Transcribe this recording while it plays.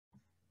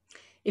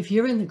If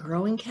you're in the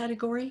growing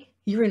category,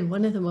 you're in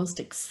one of the most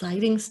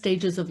exciting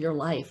stages of your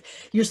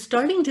life. You're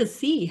starting to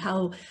see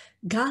how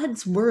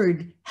God's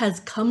word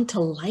has come to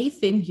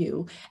life in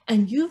you,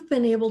 and you've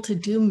been able to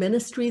do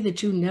ministry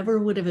that you never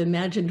would have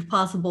imagined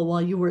possible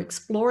while you were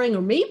exploring,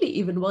 or maybe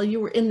even while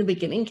you were in the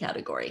beginning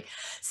category.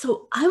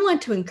 So, I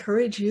want to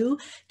encourage you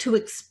to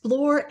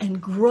explore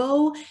and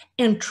grow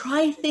and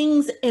try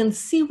things and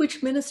see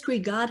which ministry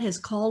God has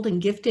called and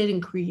gifted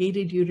and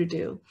created you to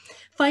do.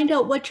 Find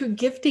out what your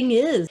gifting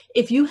is.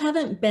 If you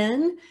haven't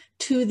been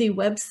to the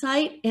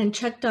website and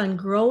checked on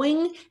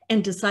growing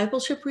and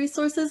discipleship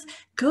resources,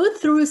 go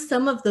through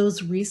some of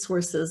those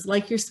resources,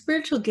 like your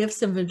spiritual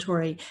gifts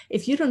inventory.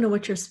 If you don't know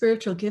what your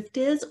spiritual gift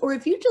is, or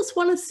if you just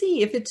want to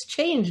see if it's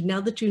changed now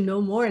that you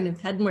know more and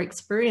have had more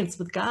experience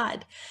with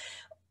God,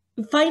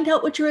 find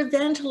out what your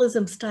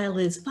evangelism style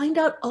is. Find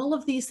out all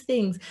of these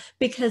things,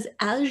 because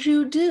as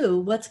you do,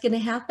 what's going to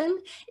happen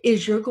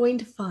is you're going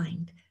to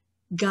find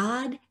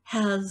God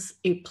has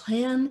a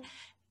plan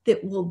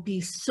that will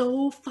be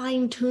so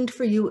fine-tuned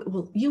for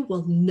you. You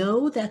will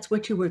know that's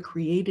what you were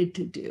created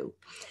to do.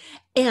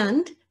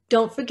 And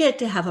don't forget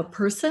to have a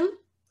person,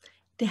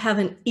 to have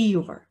an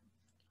Eeyore.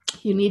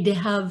 You need to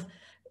have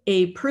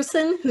a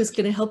person who's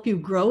going to help you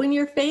grow in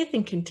your faith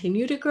and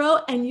continue to grow.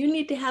 And you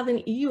need to have an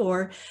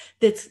Eeyore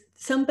that's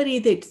somebody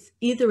that's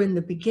either in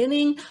the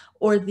beginning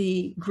or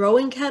the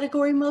growing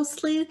category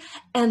mostly.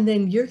 And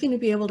then you're going to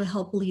be able to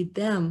help lead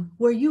them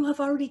where you have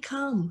already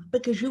come,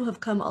 because you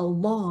have come a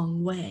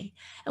long way.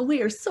 And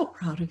we are so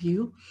proud of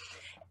you.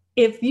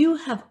 If you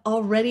have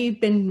already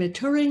been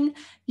maturing,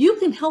 you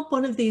can help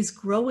one of these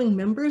growing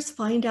members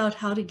find out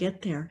how to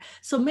get there.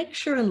 So make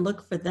sure and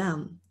look for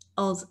them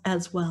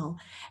as well.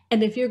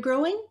 And if you're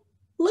growing,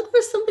 look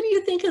for somebody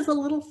you think is a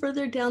little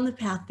further down the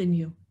path than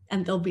you,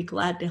 and they'll be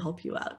glad to help you out.